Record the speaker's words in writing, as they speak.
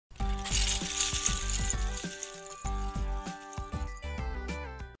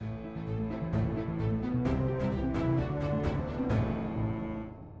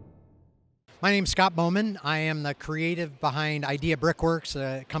My name's Scott Bowman. I am the creative behind Idea Brickworks,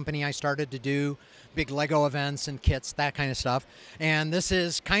 a company I started to do big Lego events and kits, that kind of stuff. And this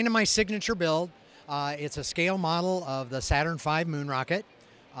is kind of my signature build. It's a scale model of the Saturn V moon rocket.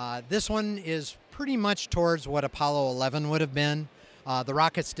 This one is pretty much towards what Apollo 11 would have been. The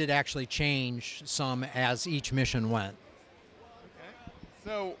rockets did actually change some as each mission went.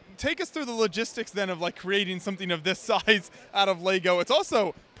 So take us through the logistics then of like creating something of this size out of Lego. It's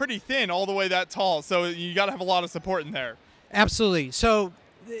also pretty thin all the way that tall, so you got to have a lot of support in there. Absolutely. So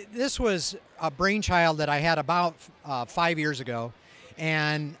this was a brainchild that I had about 5 years ago,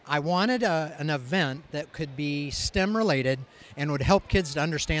 and I wanted an event that could be STEM related and would help kids to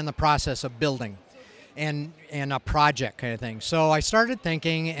understand the process of building and a project kind of thing. So I started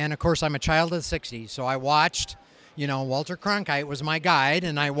thinking, and of course I'm a child of the 60s, so I watched, Walter Cronkite was my guide,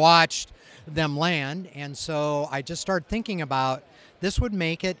 and I watched them land, and so I just started thinking about this would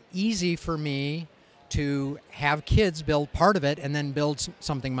make it easy for me to have kids build part of it and then build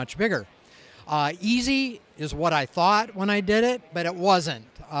something much bigger. Easy is what I thought when I did it, but it wasn't.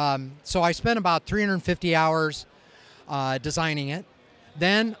 So I spent about 350 hours designing it.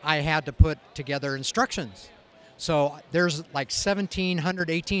 Then I had to put together instructions. So there's like 1,700,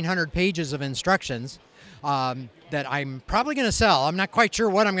 1,800 pages of instructions that I'm probably going to sell. I'm not quite sure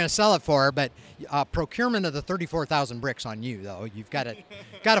what I'm going to sell it for, but procurement of the 34,000 bricks on you, though. You've got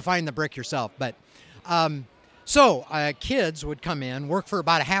to find the brick yourself. But kids would come in, work for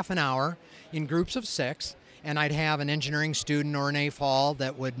about a half an hour in groups of 6, and I'd have an engineering student or an AFOL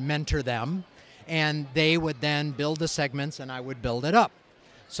that would mentor them, and they would then build the segments, and I would build it up.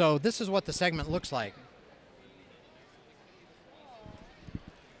 So this is what the segment looks like.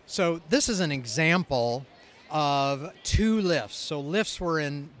 So this is an example of 2 lifts. So lifts were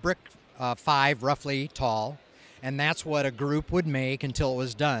in brick 5 roughly tall, and that's what a group would make until it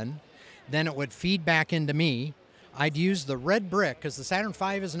was done. Then it would feed back into me. I'd use the red brick because the Saturn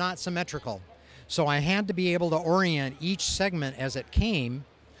V is not symmetrical. So I had to be able to orient each segment as it came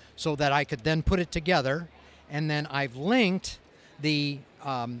so that I could then put it together. And then I've linked the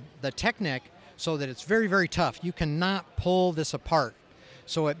Technic so that it's very, very tough. You cannot pull this apart.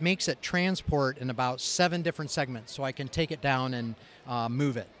 So it makes it transport in about 7 different segments, so I can take it down and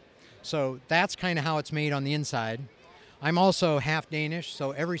move it. So that's kind of how it's made on the inside. I'm also half Danish,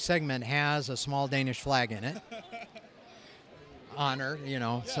 so every segment has a small Danish flag in it. Honor,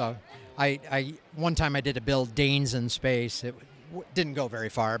 Yeah. So one time I did a build Danes in space. It didn't go very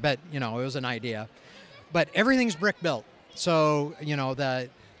far, but it was an idea. But everything's brick built. So the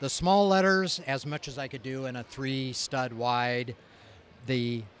small letters as much as I could do in a 3-stud wide.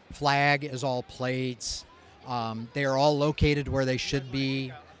 The flag is all plates. They are all located where they should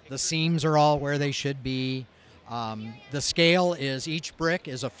be. The seams are all where they should be. The scale is each brick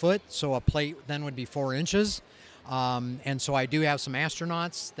is a foot, so a plate then would be 4 inches. And so I do have some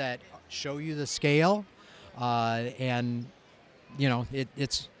astronauts that show you the scale. It's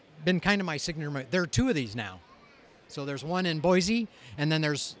been kind of my signature. There are 2 of these now. So there's one in Boise, and then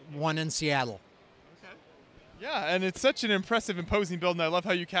there's one in Seattle. Yeah, and it's such an impressive, imposing build, and I love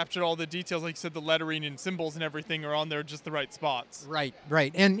how you captured all the details. Like you said, the lettering and symbols and everything are on there just the right spots. Right.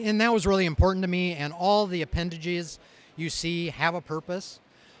 And that was really important to me, and all the appendages you see have a purpose.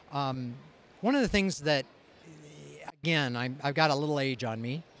 One of the things that, again, I've got a little age on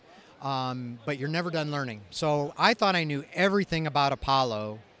me, but you're never done learning. So I thought I knew everything about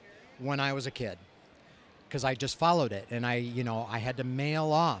Apollo when I was a kid, because I just followed it, and I had to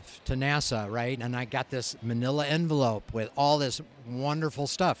mail off to NASA, right? And I got this manila envelope with all this wonderful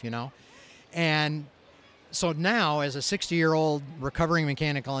stuff, And so now, as a 60-year-old recovering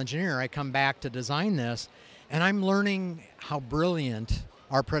mechanical engineer, I come back to design this, and I'm learning how brilliant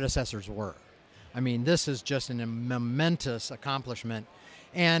our predecessors were. I mean, this is just a momentous accomplishment.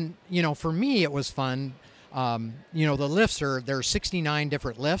 And, for me, it was fun. The lifts there are 69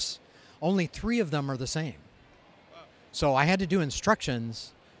 different lifts. Only 3 of them are the same. So I had to do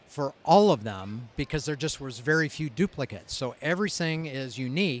instructions for all of them because there just was very few duplicates. So everything is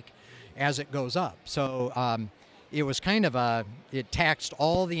unique as it goes up. So it was kind of it taxed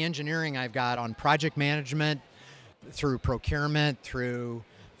all the engineering I've got on project management, through procurement, through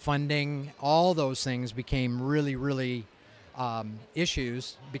funding. All those things became really, really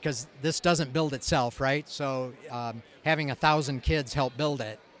issues because this doesn't build itself, right? So having 1,000 kids help build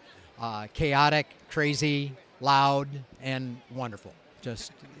it. Chaotic, crazy, loud, and wonderful.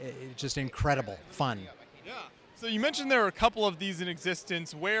 Just incredible, fun. Yeah. So you mentioned there are a couple of these in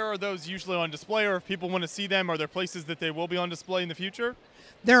existence. Where are those usually on display, or if people want to see them, are there places that they will be on display in the future?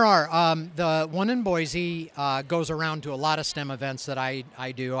 There are. The one in Boise goes around to a lot of STEM events that I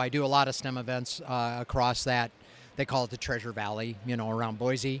do. I do a lot of STEM events across that. They call it the Treasure Valley, around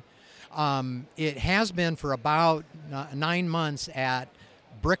Boise. It has been for about 9 months at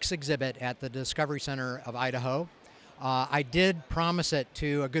Brick's exhibit at the Discovery Center of Idaho. I did promise it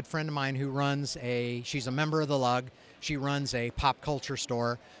to a good friend of mine who runs she's a member of the Lug. She runs a pop culture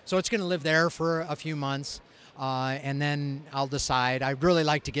store. So it's going to live there for a few months. And then I'll decide. I'd really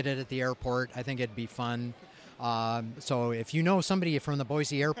like to get it at the airport. I think it'd be fun. So if you know somebody from the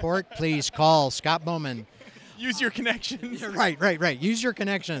Boise airport, please call Scott Bowman. Use your connections. Right. Use your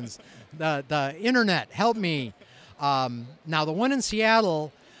connections. The internet, help me. Now the one in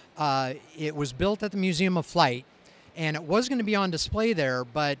Seattle, it was built at the Museum of Flight, and it was going to be on display there,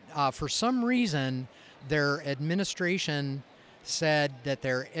 but for some reason, their administration said that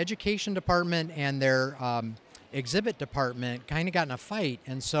their education department and their exhibit department kind of got in a fight,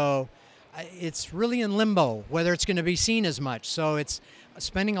 and so it's really in limbo whether it's going to be seen as much. So it's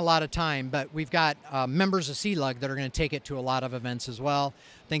spending a lot of time, but we've got members of Sea-Lug that are going to take it to a lot of events as well.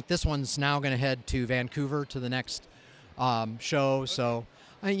 I think this one's now going to head to Vancouver to the next show. So,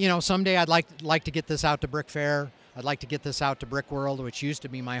 someday I'd like to get this out to Brick Fair. I'd like to get this out to Brick World, which used to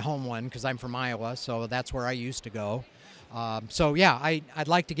be my home one because I'm from Iowa, so that's where I used to go. So yeah, I'd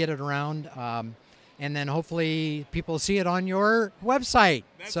like to get it around, and then hopefully people see it on your website.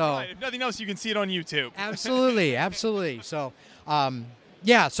 That's right. If nothing else, you can see it on YouTube. Absolutely. So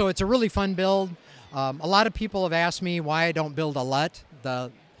yeah, so it's a really fun build. A lot of people have asked me why I don't build a LUT,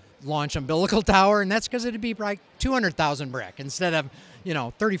 the launch umbilical tower, and that's because it'd be like 200,000 brick instead of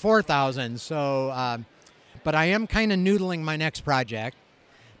 34,000. So, but I am kind of noodling my next project.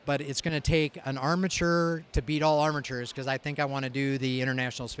 But it's going to take an armature to beat all armatures because I think I want to do the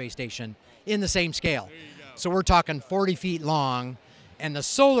International Space Station in the same scale. There you go. So we're talking 40 feet long, and the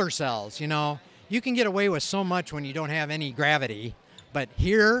solar cells, you can get away with so much when you don't have any gravity. But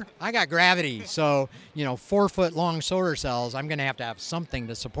here, I got gravity. So, 4 foot long solar cells, I'm going to have something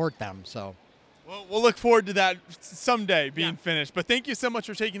to support them. So. Well, we'll look forward to that someday being finished. But thank you so much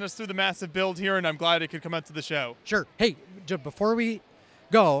for taking us through the massive build here, and I'm glad it could come out to the show. Sure. Hey, before we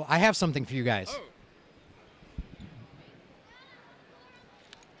go, I have something for you guys. Oh.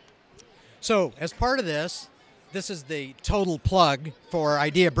 So, as part of this is the total plug for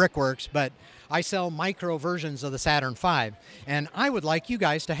Idea Brickworks, but I sell micro versions of the Saturn V, and I would like you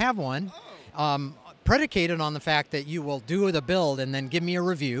guys to have one, predicated on the fact that you will do the build and then give me a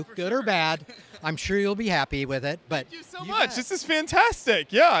review, good or bad. I'm sure you'll be happy with it. But thank you so much. Bet. This is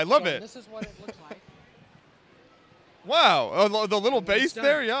fantastic. Yeah, I love it. This is what it looks like. Wow, oh, the little bass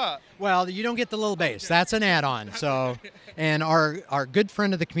there, yeah. Well, you don't get the little bass. That's an add-on. So, and our good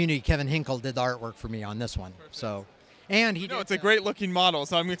friend of the community, Kevin Hinkle, did the artwork for me on this one. Perfect. So, and he. It's a great-looking model,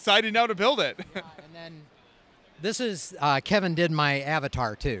 so I'm excited now to build it. And then this is Kevin did my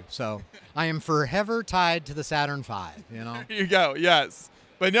avatar too. So I am forever tied to the Saturn V. There you go. Yes.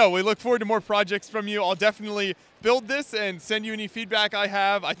 But no, we look forward to more projects from you. I'll definitely build this and send you any feedback I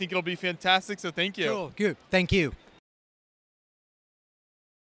have. I think it'll be fantastic. So thank you. Cool. Good. Thank you.